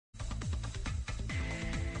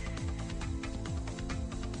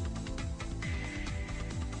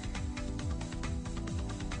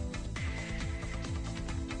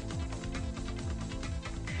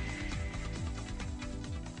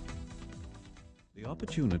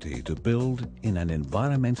opportunity to build in an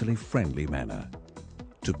environmentally friendly manner,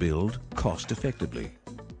 to build cost effectively,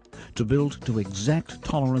 to build to exact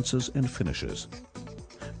tolerances and finishes,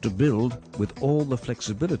 to build with all the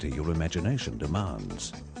flexibility your imagination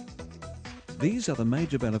demands. These are the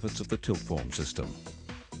major benefits of the TILTFORM system,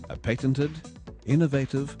 a patented,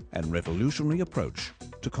 innovative and revolutionary approach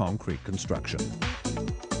to concrete construction.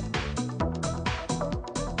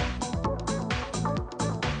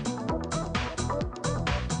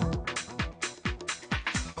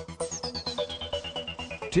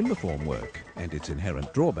 Timber form work and its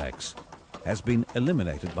inherent drawbacks has been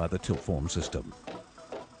eliminated by the TILTFORM system.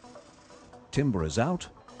 Timber is out,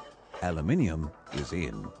 aluminium is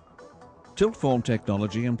in. TILTFORM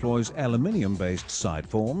technology employs aluminium-based side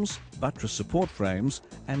forms, buttress support frames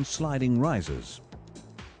and sliding risers.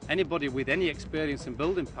 Anybody with any experience in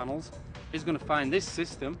building panels is going to find this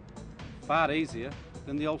system far easier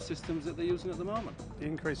than the old systems that they're using at the moment. The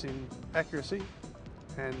increase in accuracy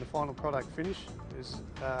and the final product finish is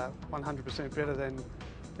 100% better than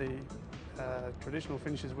the traditional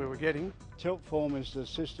finishes we were getting. TILTFORM is the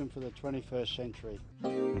system for the 21st century.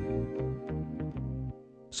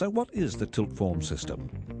 So what is the TILTFORM system?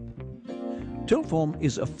 TILTFORM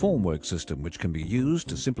is a formwork system which can be used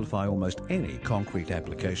to simplify almost any concrete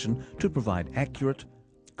application to provide accurate,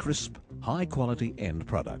 crisp, high-quality end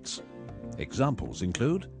products. Examples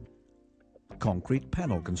include concrete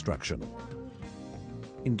panel construction,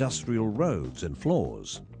 industrial roads and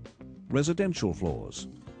floors, residential floors,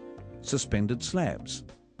 suspended slabs,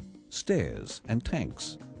 stairs and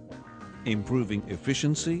tanks, improving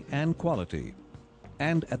efficiency and quality,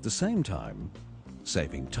 and at the same time,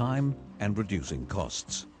 saving time and reducing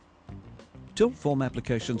costs. TILTFORM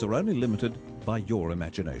applications are only limited by your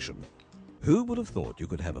imagination. Who would have thought you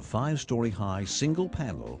could have a 5-story high single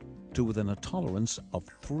panel to within a tolerance of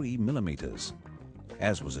 3 millimeters,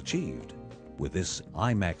 as was achieved with this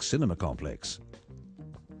IMAX cinema complex?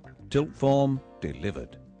 TILTFORM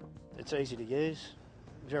delivered. It's easy to use,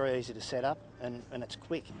 very easy to set up, and it's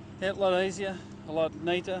quick. Yeah, a lot easier, a lot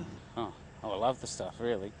neater. Oh, I love the stuff,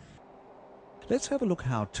 really. Let's have a look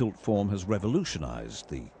how TILTFORM has revolutionized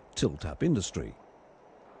the tilt-up industry.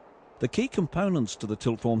 The key components to the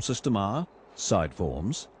TILTFORM system are side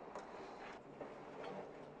forms,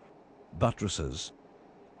 buttresses,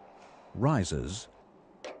 risers,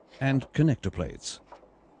 and connector plates.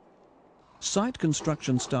 Site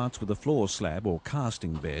construction starts with a floor slab or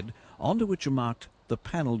casting bed onto which are marked the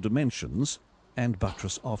panel dimensions and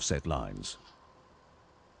buttress offset lines.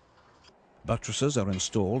 Buttresses are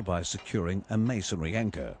installed by securing a masonry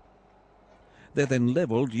anchor. They're then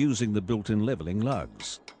levelled using the built-in levelling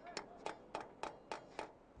lugs.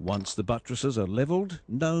 Once the buttresses are levelled,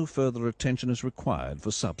 no further attention is required for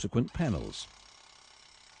subsequent panels.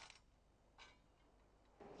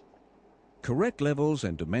 Correct levels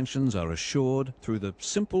and dimensions are assured through the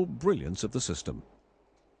simple brilliance of the system.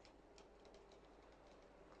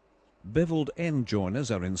 Beveled end joiners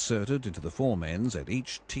are inserted into the form ends at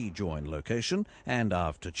each T-join location and,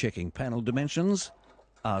 after checking panel dimensions,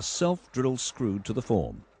 are self-drill screwed to the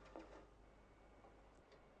form.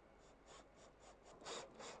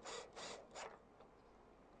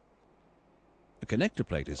 A connector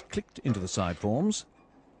plate is clicked into the side forms,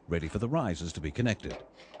 ready for the risers to be connected.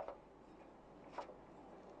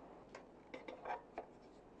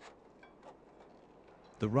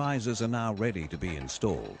 The risers are now ready to be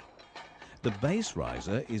installed. The base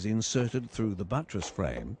riser is inserted through the buttress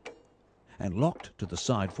frame and locked to the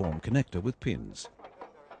side form connector with pins.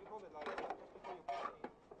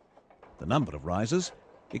 The number of risers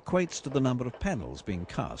equates to the number of panels being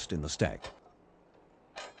cast in the stack.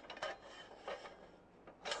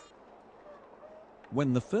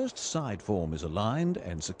 When the first side form is aligned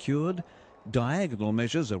and secured, diagonal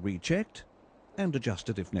measures are rechecked and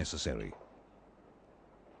adjusted if necessary.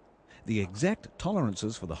 The exact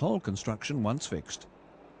tolerances for the whole construction, once fixed,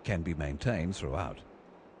 can be maintained throughout.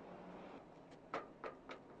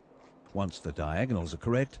 Once the diagonals are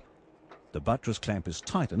correct, the buttress clamp is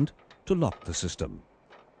tightened to lock the system.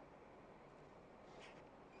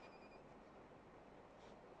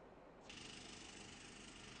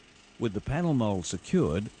 With the panel mould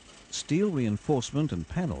secured, steel reinforcement and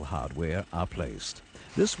panel hardware are placed.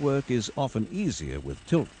 This work is often easier with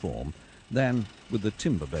TILTFORM than with the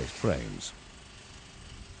timber-based frames.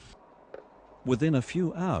 Within a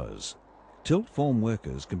few hours, TILTFORM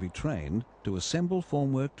workers can be trained to assemble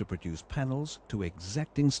formwork to produce panels to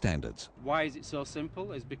exacting standards. Why is it so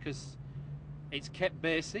simple? Is because it's kept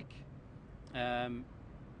basic.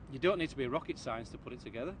 You don't need to be a rocket science to put it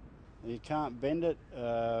together. You can't bend it,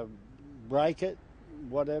 break it,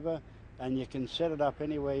 whatever. and you can set it up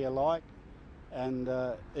anywhere you like, and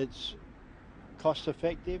it's cost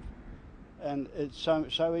effective, and it's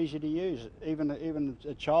so easy to use. Even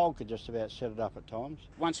a child could just about set it up at times.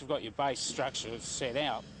 Once you've got your base structure set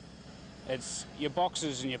out, your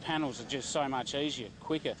boxes and your panels are just so much easier,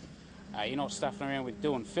 quicker. You're not stuffing around with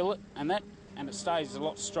doing fillet and that, and it stays a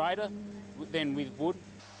lot straighter than with wood.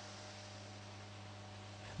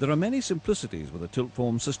 There are many simplicities with a tilt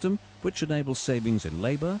form system which enable savings in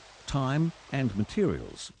labour, time and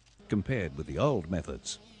materials compared with the old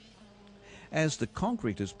methods. As the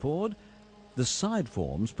concrete is poured, the side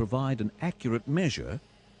forms provide an accurate measure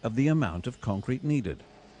of the amount of concrete needed.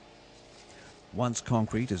 Once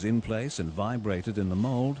concrete is in place and vibrated in the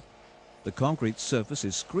mould, the concrete surface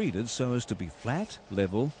is screeded so as to be flat,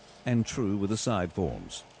 level and true with the side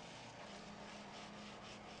forms.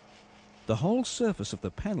 The whole surface of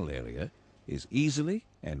the panel area is easily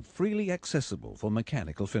and freely accessible for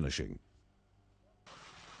mechanical finishing.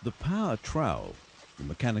 The power trowel, the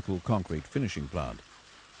mechanical concrete finishing plant,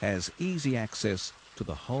 has easy access to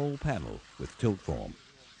the whole panel with tilt form.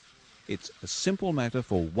 It's a simple matter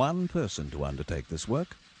for one person to undertake this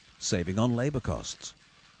work, saving on labour costs.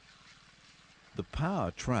 The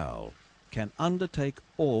power trowel can undertake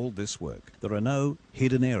all this work. There are no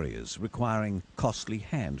hidden areas requiring costly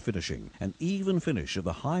hand finishing, and even finish of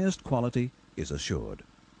the highest quality is assured.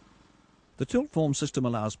 The tilt form system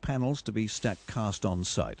allows panels to be stacked cast on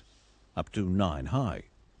site, up to 9 high.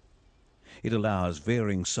 It allows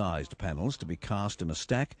varying sized panels to be cast in a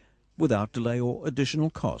stack without delay or additional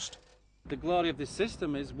cost. The glory of this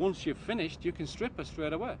system is once you've finished, you can strip it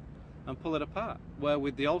straight away and pull it apart, where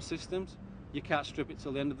with the old systems, you can't strip it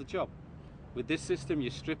till the end of the job. With this system,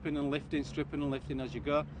 you're stripping and lifting as you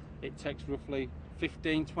go. It takes roughly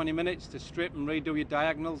 15-20 minutes to strip and redo your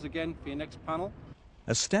diagonals again for your next panel.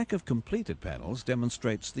 A stack of completed panels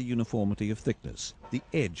demonstrates the uniformity of thickness, the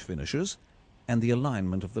edge finishes, and the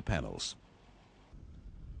alignment of the panels.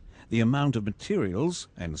 The amount of materials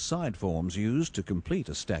and side forms used to complete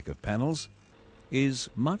a stack of panels is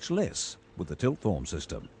much less with the tilt form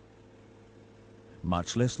system.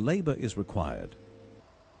 Much less labour is required.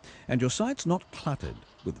 And your site's not cluttered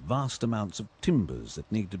with vast amounts of timbers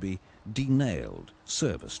that need to be denailed,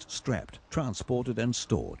 serviced, strapped, transported and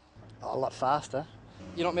stored. A lot faster.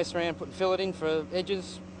 You're not messing around putting fillet in for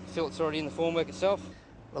edges. Fillet's already in the formwork itself.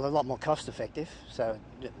 Well, a lot more cost effective, so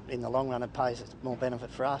in the long run it pays more benefit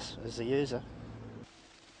for us as the user.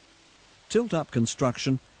 Tilt-up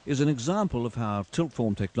construction is an example of how tilt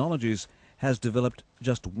form technologies has developed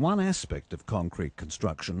just one aspect of concrete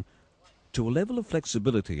construction to a level of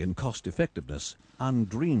flexibility and cost effectiveness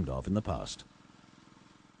undreamed of in the past.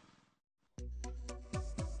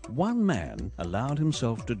 One man allowed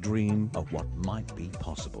himself to dream of what might be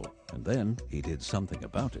possible, and then he did something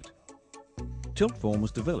about it. Tilt form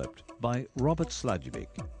was developed by Robert Sludjevic,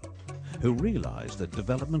 who realized that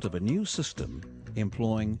development of a new system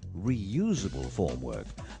employing reusable formwork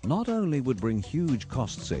not only would bring huge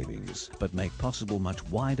cost savings, but make possible much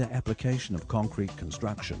wider application of concrete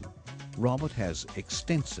construction. Robert has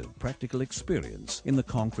extensive practical experience in the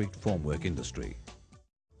concrete formwork industry.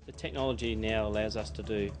 The technology now allows us to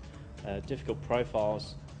do difficult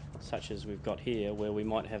profiles such as we've got here, where we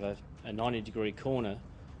might have a 90-degree corner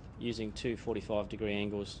using two 45-degree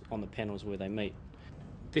angles on the panels where they meet.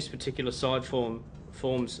 This particular side form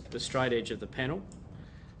forms the straight edge of the panel,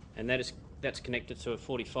 and that's connected to a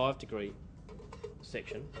 45-degree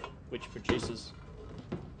section which produces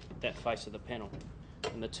that face of the panel,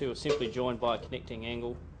 and the two are simply joined by a connecting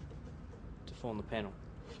angle to form the panel.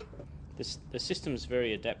 The system is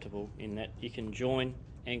very adaptable in that you can join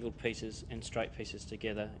angled pieces and straight pieces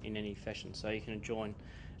together in any fashion. So you can join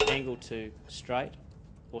angle to straight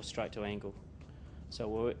or straight to angle.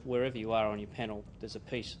 So wherever you are on your panel, there's a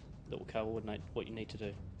piece that will coordinate what you need to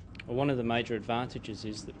do. Well, one of the major advantages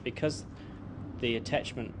is that because the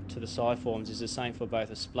attachment to the side forms is the same for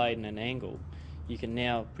both a splade and an angle, you can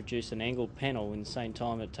now produce an angled panel in the same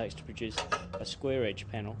time it takes to produce a square edge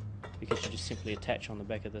panel, because you just simply attach on the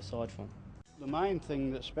back of the side form. The main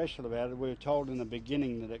thing that's special about it, we were told in the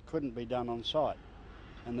beginning that it couldn't be done on site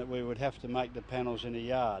and that we would have to make the panels in a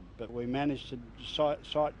yard, but we managed to site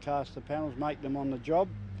cast the panels, make them on the job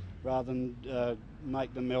rather than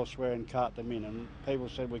make them elsewhere and cart them in, and people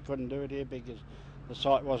said we couldn't do it here because the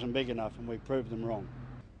site wasn't big enough, and we proved them wrong.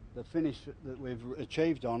 The finish that we've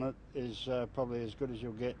achieved on it is probably as good as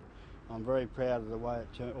you'll get. I'm very proud of the way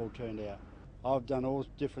it all turned out. I've done all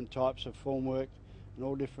different types of formwork in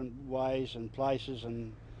all different ways and places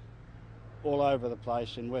and all over the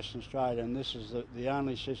place in Western Australia, and this is the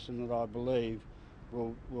only system that I believe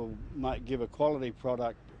will give a quality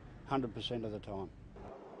product 100% of the time.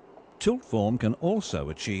 TILTFORM can also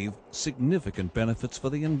achieve significant benefits for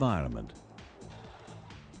the environment.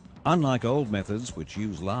 Unlike old methods which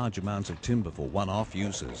use large amounts of timber for one-off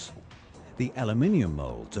uses, the aluminium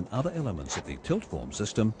moulds and other elements of the TILTFORM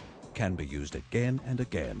system can be used again and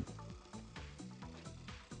again.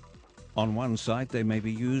 On one site they may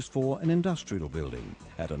be used for an industrial building,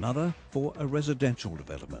 at another for a residential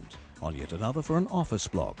development, on yet another for an office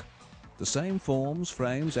block. The same forms,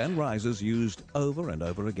 frames and risers used over and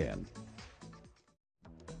over again.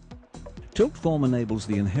 TILTFORM enables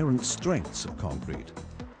the inherent strengths of concrete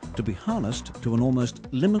to be harnessed to an almost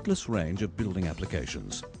limitless range of building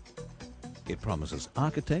applications. It promises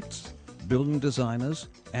architects, building designers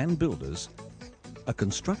and builders a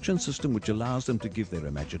construction system which allows them to give their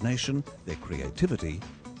imagination, their creativity,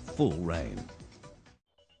 full rein.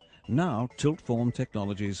 Now TILTFORM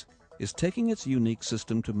Technologies is taking its unique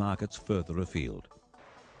system to markets further afield.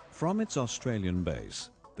 From its Australian base,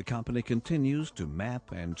 the company continues to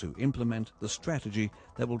map and to implement the strategy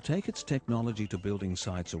that will take its technology to building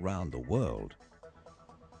sites around the world.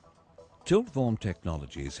 TILTFORM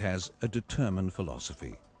Technologies has a determined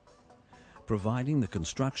philosophy, providing the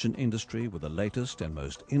construction industry with the latest and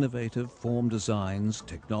most innovative form designs,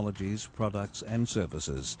 technologies, products and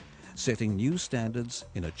services, setting new standards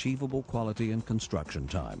in achievable quality and construction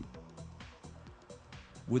time.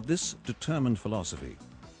 With this determined philosophy,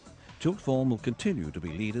 TILTFORM will continue to be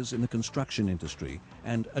leaders in the construction industry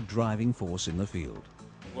and a driving force in the field.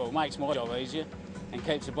 Well, it makes my job easier and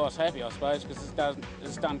keeps the boss happy, I suppose, because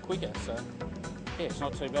it's done quicker, so yeah, it's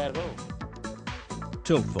not too bad at all.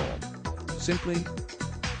 TILTFORM, simply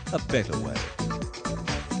a better way.